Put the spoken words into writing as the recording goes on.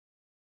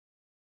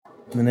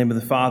In the name of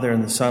the Father,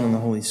 and the Son, and the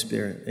Holy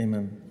Spirit.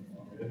 Amen.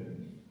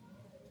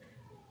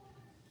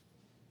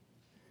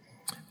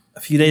 A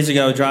few days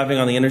ago, driving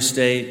on the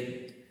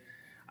interstate,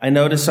 I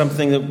noticed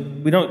something that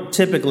we don't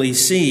typically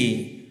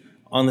see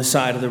on the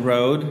side of the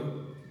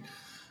road.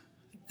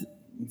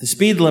 The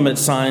speed limit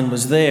sign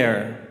was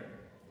there,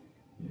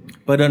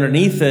 but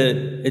underneath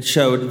it, it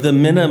showed the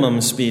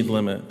minimum speed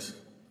limit.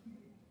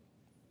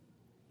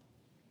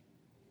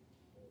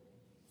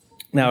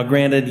 Now,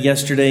 granted,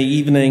 yesterday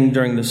evening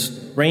during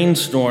the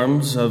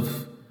rainstorms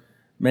of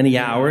many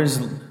hours,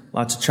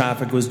 lots of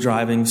traffic was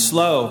driving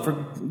slow for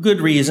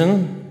good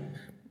reason,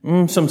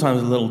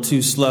 sometimes a little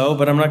too slow,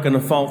 but I'm not going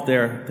to fault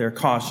their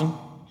caution.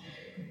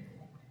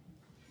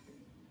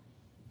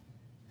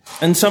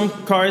 And some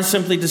cars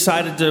simply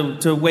decided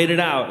to wait it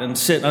out and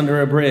sit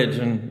under a bridge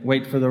and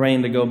wait for the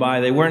rain to go by.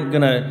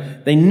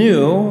 They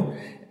knew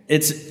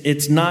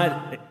it's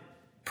not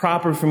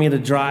proper for me to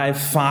drive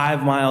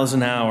 5 miles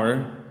an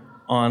hour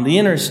on the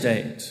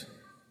interstate.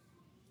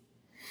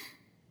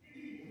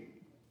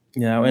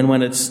 And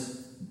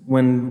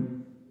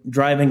when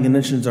driving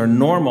conditions are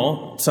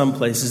normal, some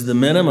places the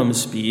minimum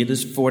speed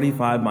is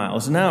 45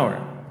 miles an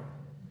hour.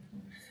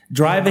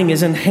 Driving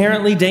is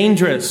inherently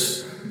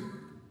dangerous.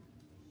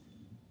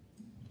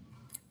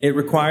 It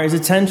requires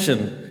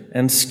attention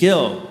and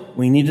skill.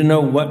 We need to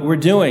know what we're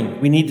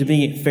doing. We need to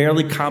be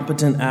fairly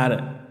competent at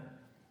it.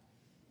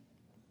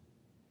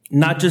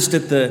 Not just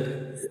at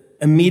the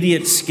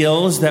immediate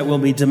skills that will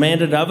be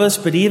demanded of us,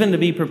 but even to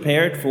be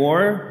prepared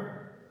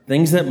for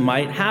things that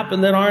might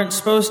happen that aren't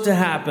supposed to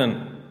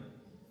happen.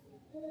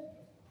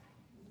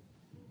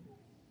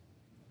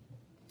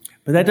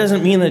 But that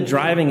doesn't mean that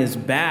driving is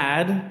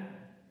bad.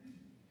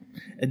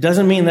 It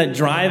doesn't mean that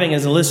driving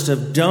is a list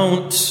of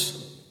don'ts.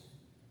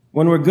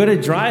 When we're good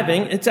at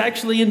driving, it's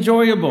actually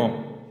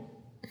enjoyable,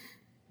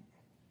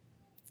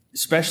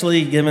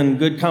 especially given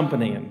good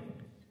company and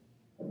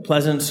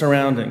pleasant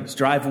surroundings.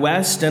 Drive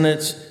west and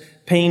it's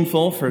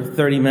painful for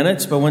 30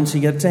 minutes, but once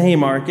you get to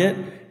Haymarket,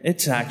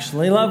 it's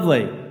actually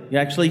lovely. You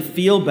actually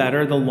feel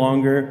better the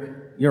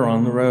longer you're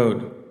on the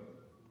road.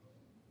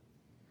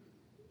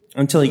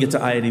 Until you get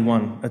to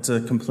I-81. That's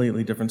a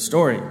completely different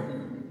story.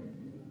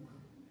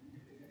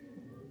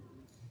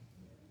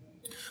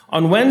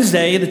 On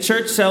Wednesday, the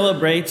church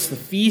celebrates the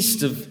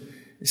feast of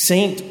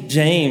St.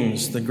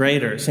 James the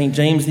Greater, St.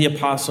 James the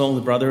Apostle,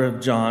 the brother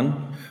of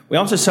John. We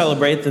also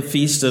celebrate the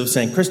feast of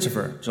St.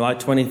 Christopher. July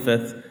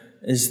 25th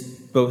is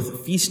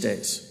both feast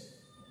days.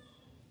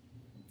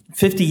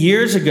 50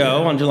 years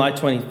ago, on July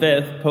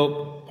 25th,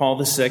 Pope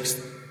Paul VI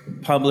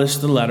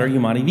published the letter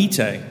Humanae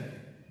Vitae.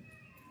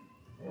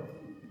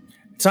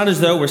 It's not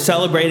as though we're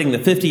celebrating the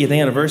 50th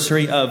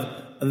anniversary of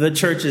the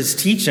church's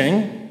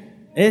teaching.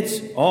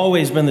 It's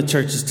always been the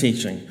church's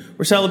teaching.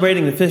 We're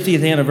celebrating the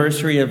 50th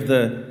anniversary of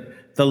the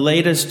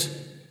latest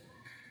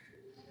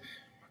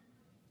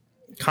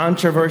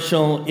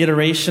controversial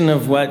iteration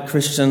of what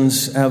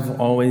Christians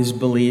have always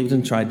believed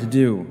and tried to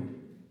do.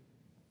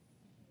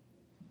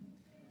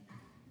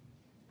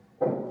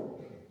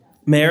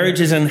 Marriage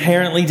is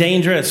inherently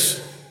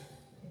dangerous.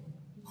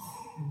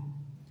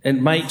 It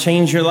might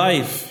change your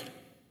life.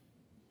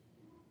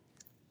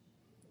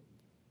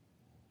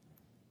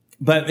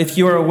 But if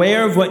you are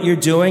aware of what you're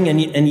doing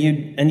and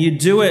you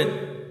do it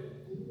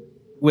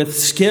with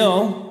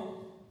skill,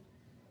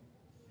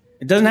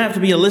 it doesn't have to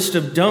be a list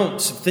of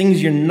don'ts, of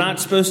things you're not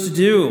supposed to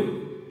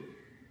do.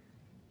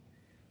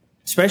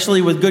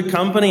 Especially with good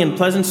company and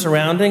pleasant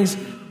surroundings,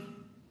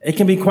 it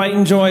can be quite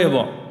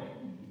enjoyable.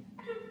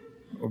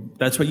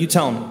 That's what you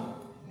tell me.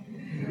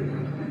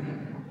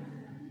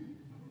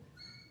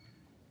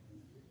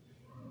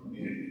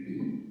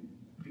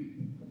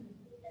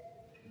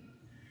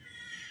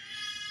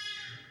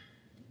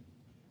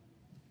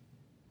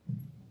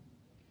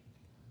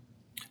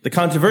 The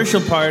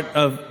controversial part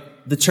of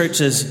the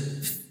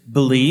church's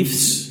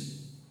beliefs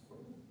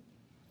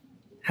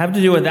have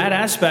to do with that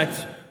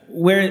aspect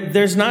where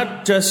there's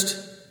not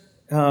just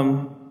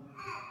an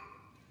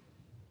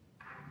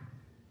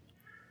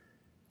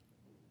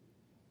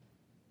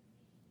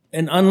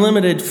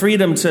unlimited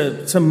freedom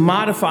to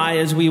modify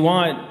as we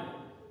want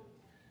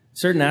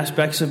certain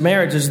aspects of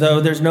marriage, as though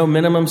there's no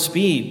minimum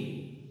speed.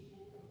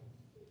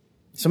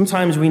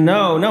 Sometimes we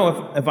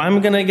know, if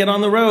I'm going to get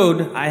on the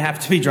road, I have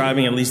to be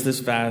driving at least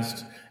this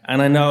fast.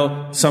 And I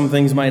know some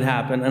things might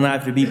happen, and I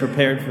have to be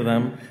prepared for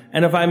them.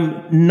 And if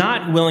I'm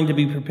not willing to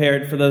be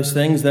prepared for those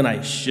things, then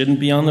I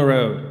shouldn't be on the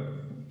road.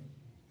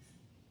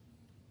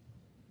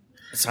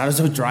 It's not as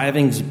though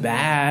driving's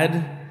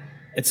bad.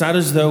 It's not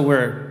as though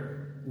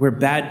we're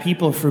bad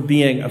people for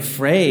being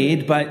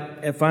afraid, but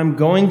if I'm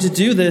going to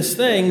do this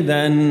thing,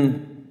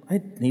 then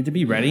I need to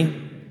be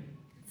ready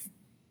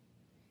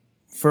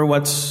for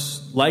what's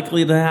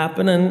likely to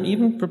happen and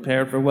even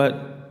prepare for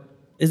what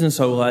isn't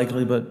so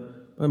likely but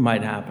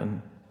might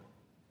happen.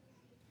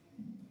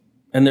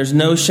 And there's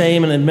no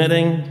shame in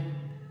admitting,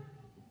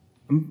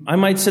 I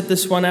might sit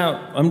this one out.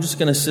 I'm just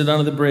going to sit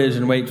under the bridge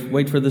and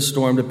wait for the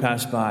storm to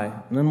pass by,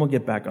 and then we'll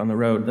get back on the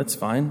road. That's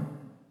fine.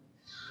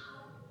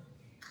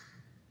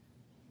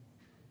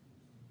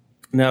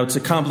 Now, it's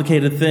a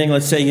complicated thing.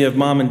 Let's say you have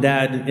mom and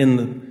dad in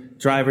the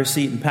driver's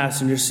seat and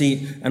passenger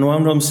seat, and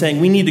one of them saying,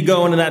 we need to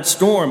go into that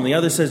storm. The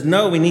other says,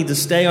 no, we need to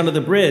stay under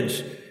the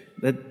bridge.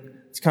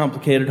 It's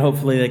complicated.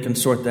 Hopefully they can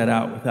sort that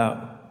out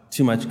without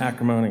too much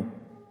acrimony.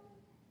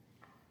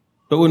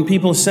 But when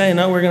people say,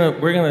 no, we're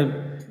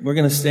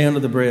gonna stay under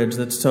the bridge,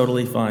 that's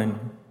totally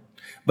fine.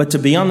 But to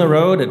be on the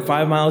road at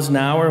 5 miles an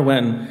hour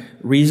when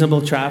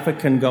reasonable traffic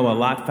can go a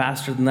lot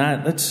faster than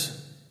that,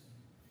 that's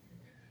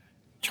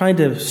trying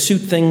to suit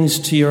things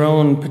to your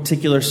own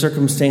particular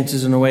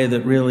circumstances in a way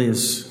that really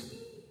is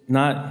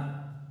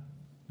not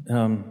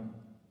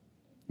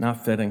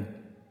fitting.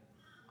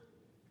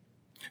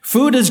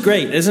 Food is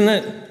great, isn't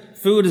it?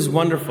 Food is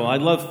wonderful. I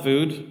love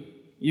food.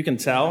 You can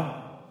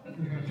tell.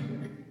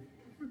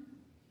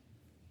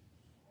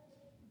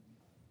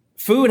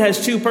 Food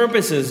has two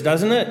purposes,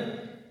 doesn't it?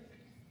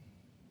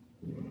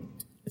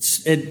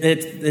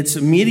 Its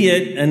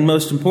immediate and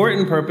most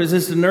important purpose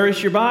is to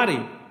nourish your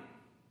body.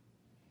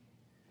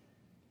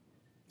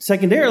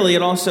 Secondarily,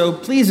 it also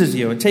pleases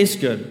you. It tastes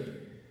good.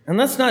 And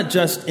that's not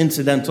just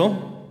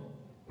incidental.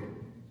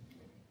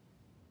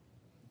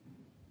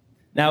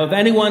 Now, if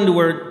anyone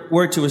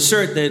were to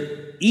assert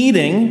that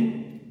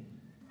eating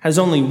has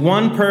only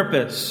one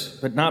purpose,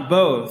 but not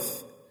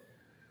both,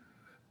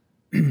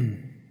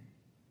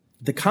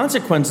 the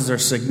consequences are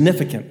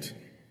significant.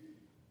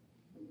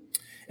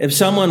 If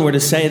someone were to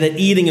say that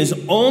eating is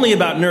only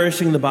about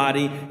nourishing the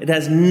body, it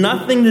has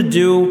nothing to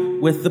do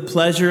with the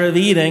pleasure of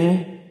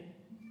eating,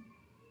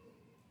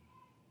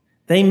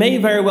 they may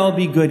very well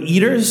be good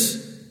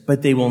eaters,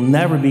 but they will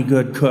never be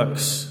good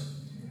cooks.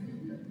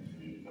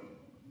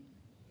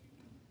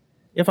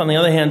 If, on the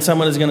other hand,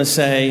 someone is going to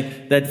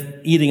say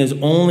that eating is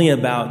only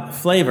about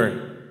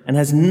flavor and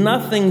has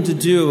nothing to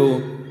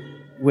do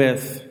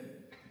with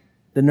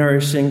the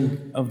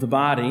nourishing of the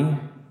body,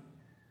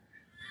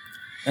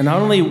 and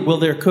not only will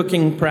their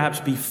cooking perhaps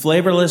be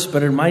flavorless,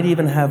 but it might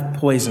even have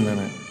poison in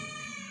it.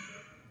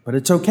 But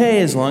it's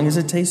okay as long as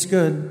it tastes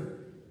good.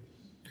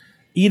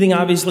 Eating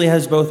obviously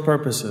has both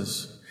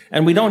purposes,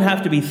 and we don't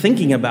have to be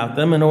thinking about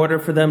them in order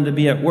for them to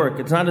be at work.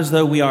 It's not as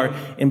though we are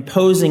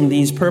imposing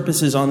these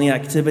purposes on the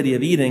activity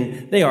of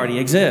eating. They already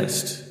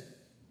exist.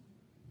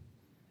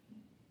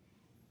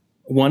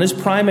 One is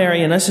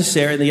primary and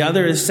necessary, the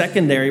other is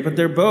secondary, but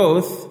they're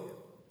both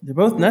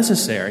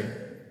necessary.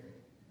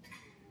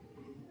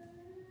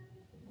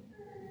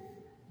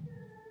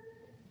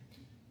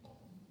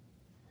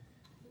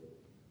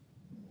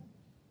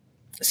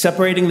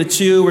 Separating the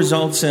two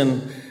results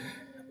in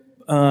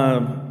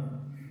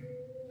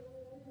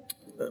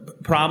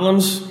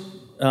problems,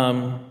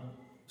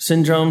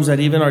 syndromes that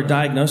even are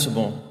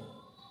diagnosable,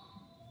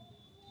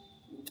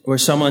 where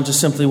someone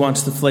just simply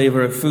wants the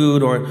flavor of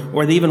food,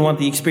 or they even want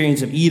the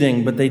experience of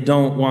eating, but they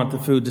don't want the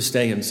food to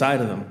stay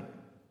inside of them.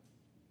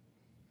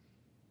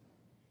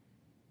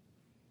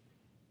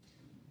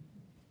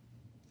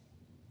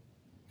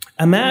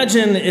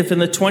 Imagine if in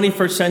the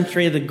 21st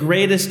century the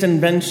greatest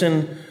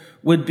invention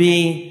would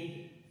be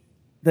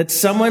that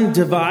someone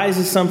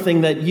devises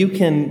something that you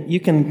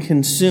can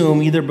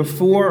consume either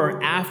before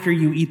or after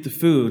you eat the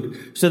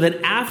food, so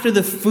that after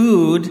the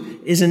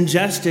food is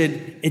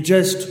ingested, it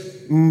just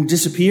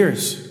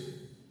disappears.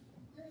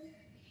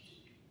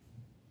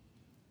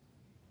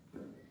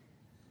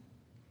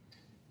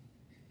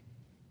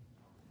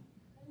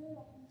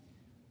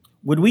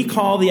 Would we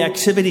call the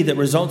activity that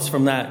results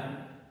from that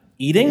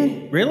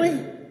eating,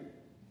 really?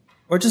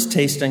 Or just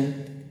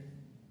tasting?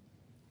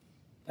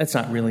 That's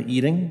not really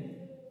eating.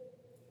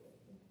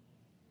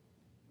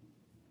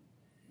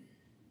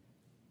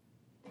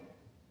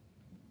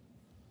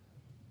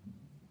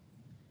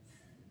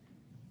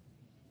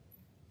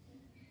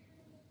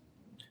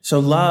 So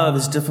love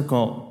is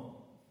difficult.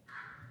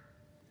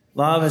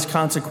 Love has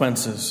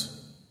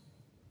consequences.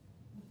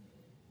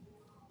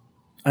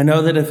 I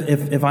know that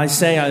if I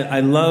say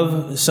I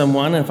love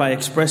someone, if I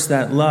express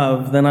that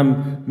love, then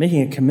I'm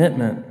making a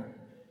commitment.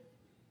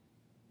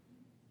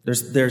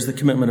 There's the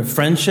commitment of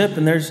friendship,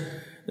 and there's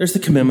the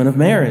commitment of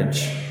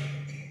marriage.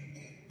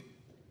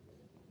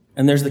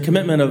 And there's the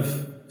commitment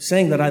of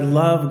saying that I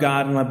love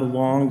God and I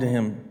belong to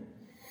Him.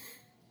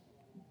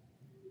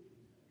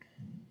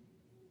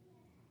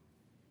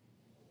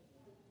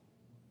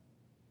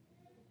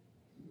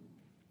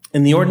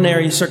 In the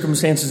ordinary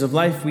circumstances of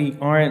life, we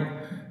aren't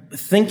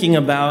thinking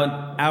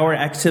about our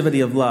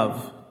activity of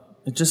love.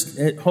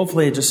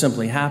 Hopefully it just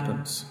simply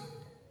happens.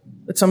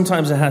 But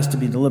sometimes it has to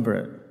be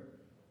deliberate.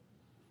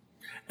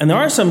 And there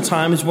are some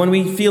times when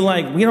we feel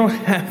like we don't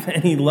have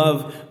any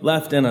love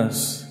left in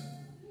us.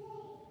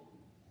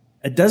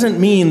 It doesn't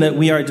mean that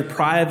we are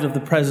deprived of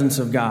the presence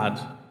of God,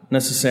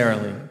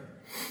 necessarily.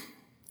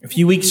 A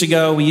few weeks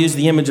ago, we used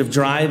the image of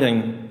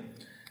driving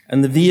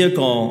and the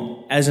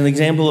vehicle as an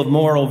example of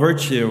moral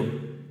virtue.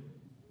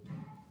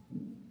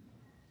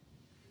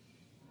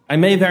 I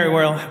may very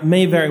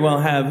well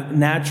have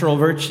natural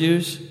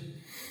virtues,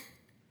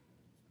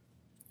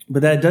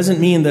 But that doesn't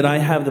mean that I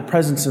have the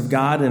presence of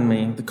God in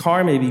me. The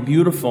car may be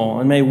beautiful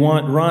and may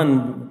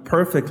run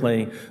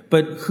perfectly,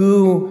 but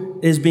who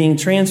is being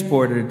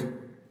transported?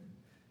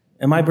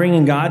 Am I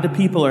bringing God to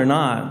people or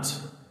not?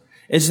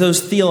 It's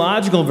those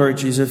theological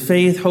virtues of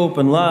faith, hope,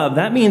 and love.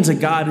 That means that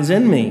God is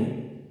in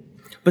me.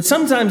 But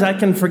sometimes I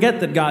can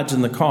forget that God's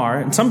in the car,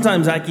 and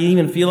sometimes I can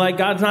even feel like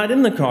God's not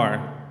in the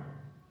car.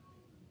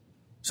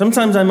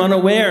 Sometimes I'm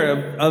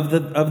unaware of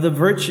the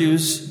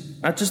virtues,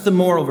 not just the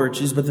moral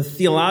virtues, but the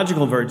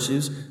theological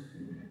virtues,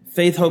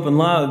 faith, hope, and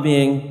love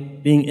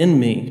being in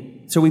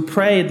me. So we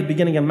pray at the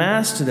beginning of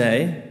Mass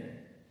today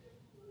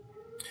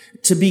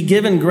to be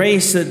given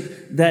grace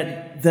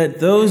that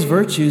those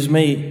virtues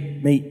may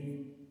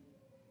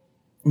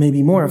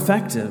be more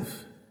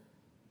effective.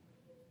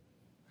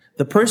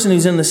 The person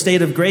who's in the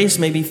state of grace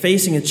may be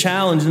facing a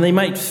challenge, and they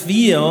might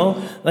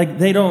feel like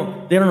they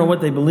don't know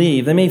what they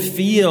believe. They may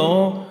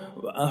feel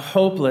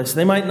hopeless.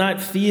 They might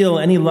not feel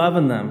any love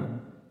in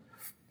them.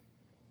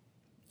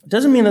 It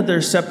doesn't mean that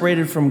they're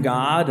separated from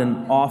God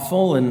and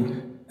awful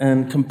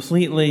and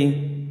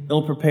completely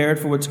ill-prepared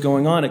for what's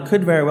going on. It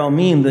could very well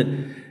mean that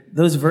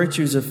those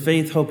virtues of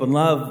faith, hope, and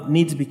love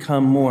need to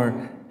become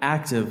more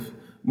active.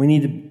 We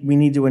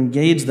need to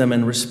engage them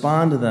and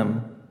respond to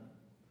them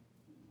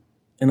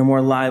in a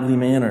more lively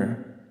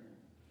manner.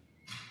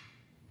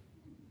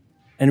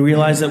 And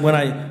realize that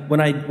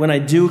when I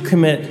do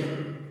commit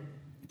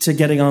to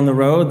getting on the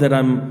road, that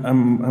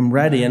I'm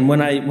ready. And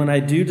when I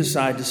do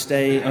decide to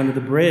stay under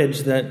the bridge,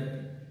 that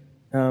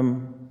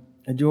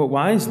I do it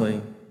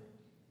wisely.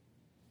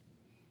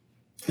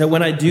 That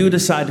when I do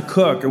decide to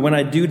cook or when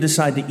I do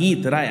decide to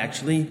eat, that I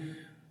actually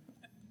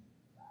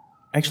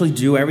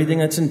do everything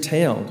that's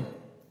entailed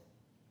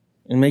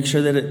and make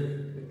sure that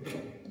it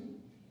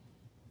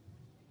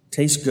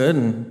tastes good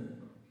and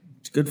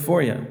it's good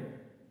for you.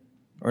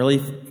 Or at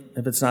least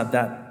if it's not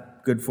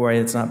that good for you,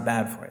 it's not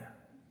bad for you.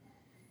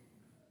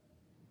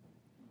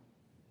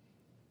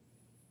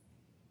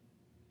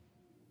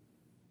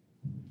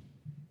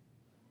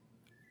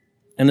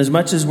 And as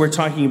much as we're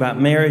talking about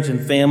marriage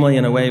and family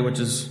in a way which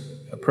is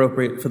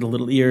appropriate for the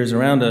little ears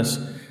around us,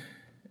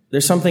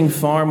 there's something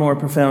far more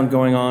profound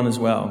going on as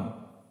well.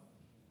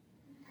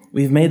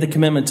 We've made the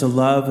commitment to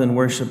love and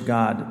worship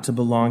God, to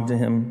belong to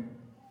Him,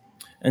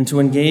 and to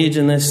engage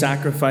in this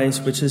sacrifice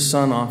which His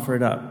Son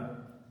offered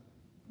up.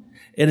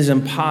 It is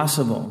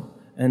impossible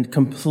and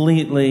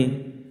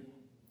completely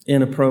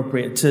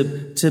inappropriate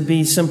to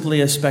be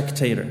simply a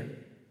spectator,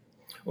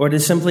 or to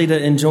simply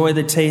to enjoy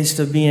the taste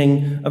of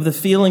the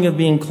feeling of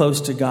being close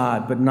to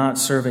God, but not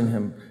serving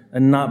Him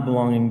and not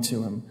belonging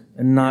to Him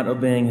and not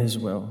obeying His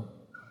will.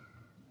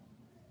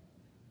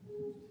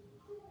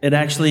 It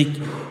actually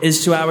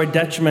is to our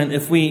detriment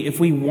if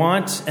we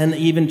want and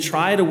even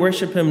try to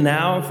worship Him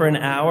now for an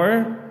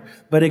hour,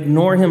 but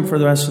ignore Him for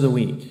the rest of the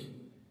week.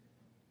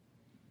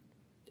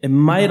 It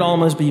might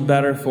almost be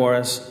better for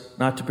us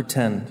not to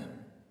pretend.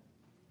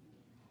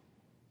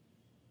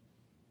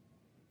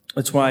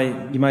 That's why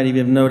you might even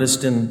have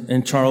noticed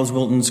in Charles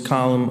Wilton's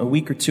column a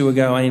week or two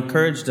ago, I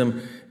encouraged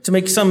him to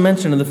make some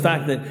mention of the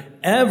fact that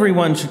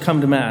everyone should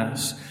come to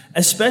Mass,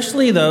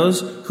 especially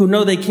those who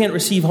know they can't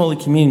receive Holy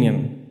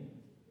Communion.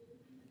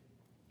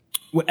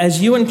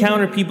 As you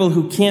encounter people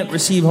who can't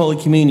receive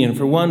Holy Communion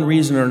for one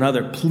reason or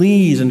another,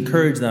 please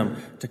encourage them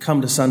to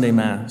come to Sunday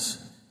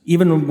Mass,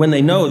 even when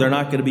they know they're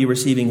not going to be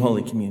receiving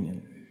Holy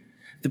Communion.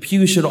 The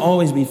pews should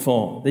always be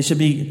full. There should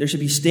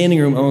be standing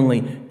room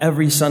only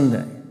every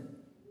Sunday.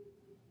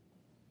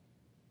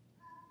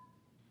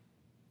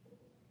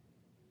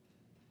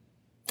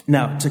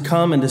 Now, to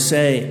come and to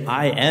say,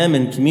 I am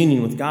in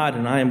communion with God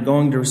and I am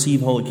going to receive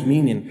Holy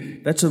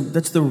Communion, that's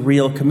the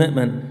real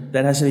commitment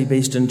that has to be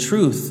based in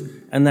truth,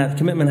 and that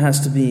commitment has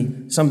to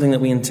be something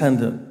that we intend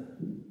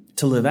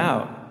to live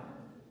out.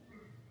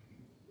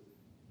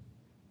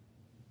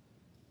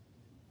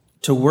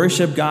 To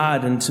worship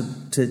God and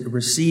to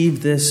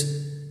receive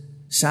this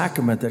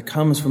sacrament that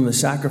comes from the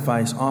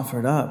sacrifice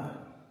offered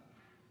up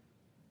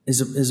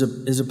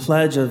is a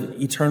pledge of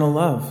eternal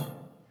love.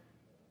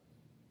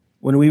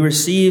 When we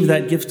receive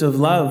that gift of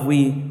love,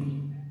 we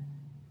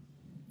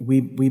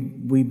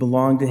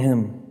belong to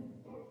Him.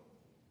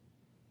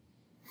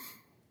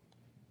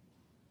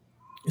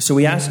 So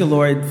we ask the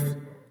Lord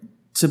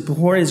to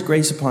pour His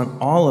grace upon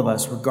all of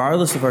us,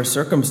 regardless of our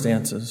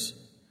circumstances.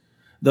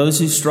 Those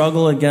who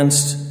struggle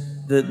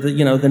against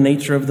the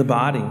nature of the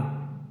body,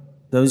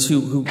 those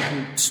who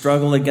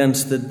struggle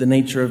against the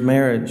nature of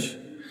marriage,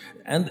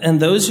 and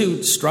those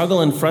who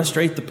struggle and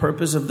frustrate the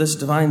purpose of this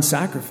divine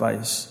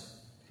sacrifice,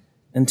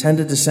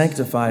 intended to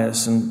sanctify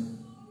us and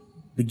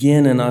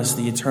begin in us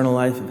the eternal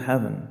life of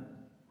heaven.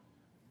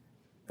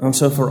 And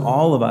so for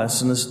all of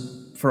us,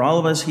 for all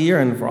of us here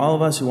and for all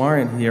of us who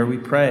aren't here, we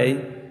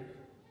pray,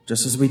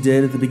 just as we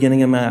did at the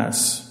beginning of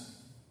Mass,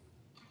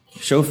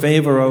 show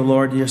favor, O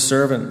Lord, to your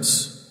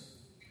servants,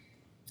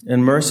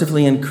 and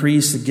mercifully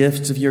increase the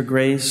gifts of your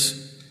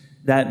grace,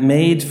 that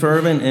made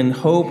fervent in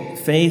hope,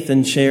 faith,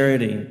 and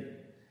charity,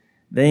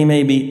 they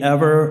may be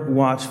ever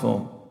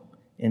watchful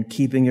in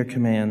keeping your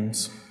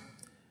commands.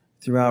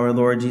 Through our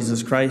Lord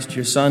Jesus Christ,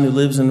 your Son, who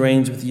lives and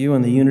reigns with you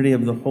in the unity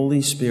of the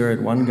Holy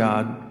Spirit, one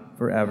God,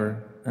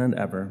 forever and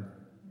ever.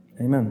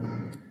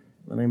 Amen.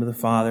 In the name of the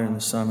Father, and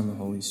the Son, and the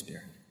Holy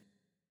Spirit.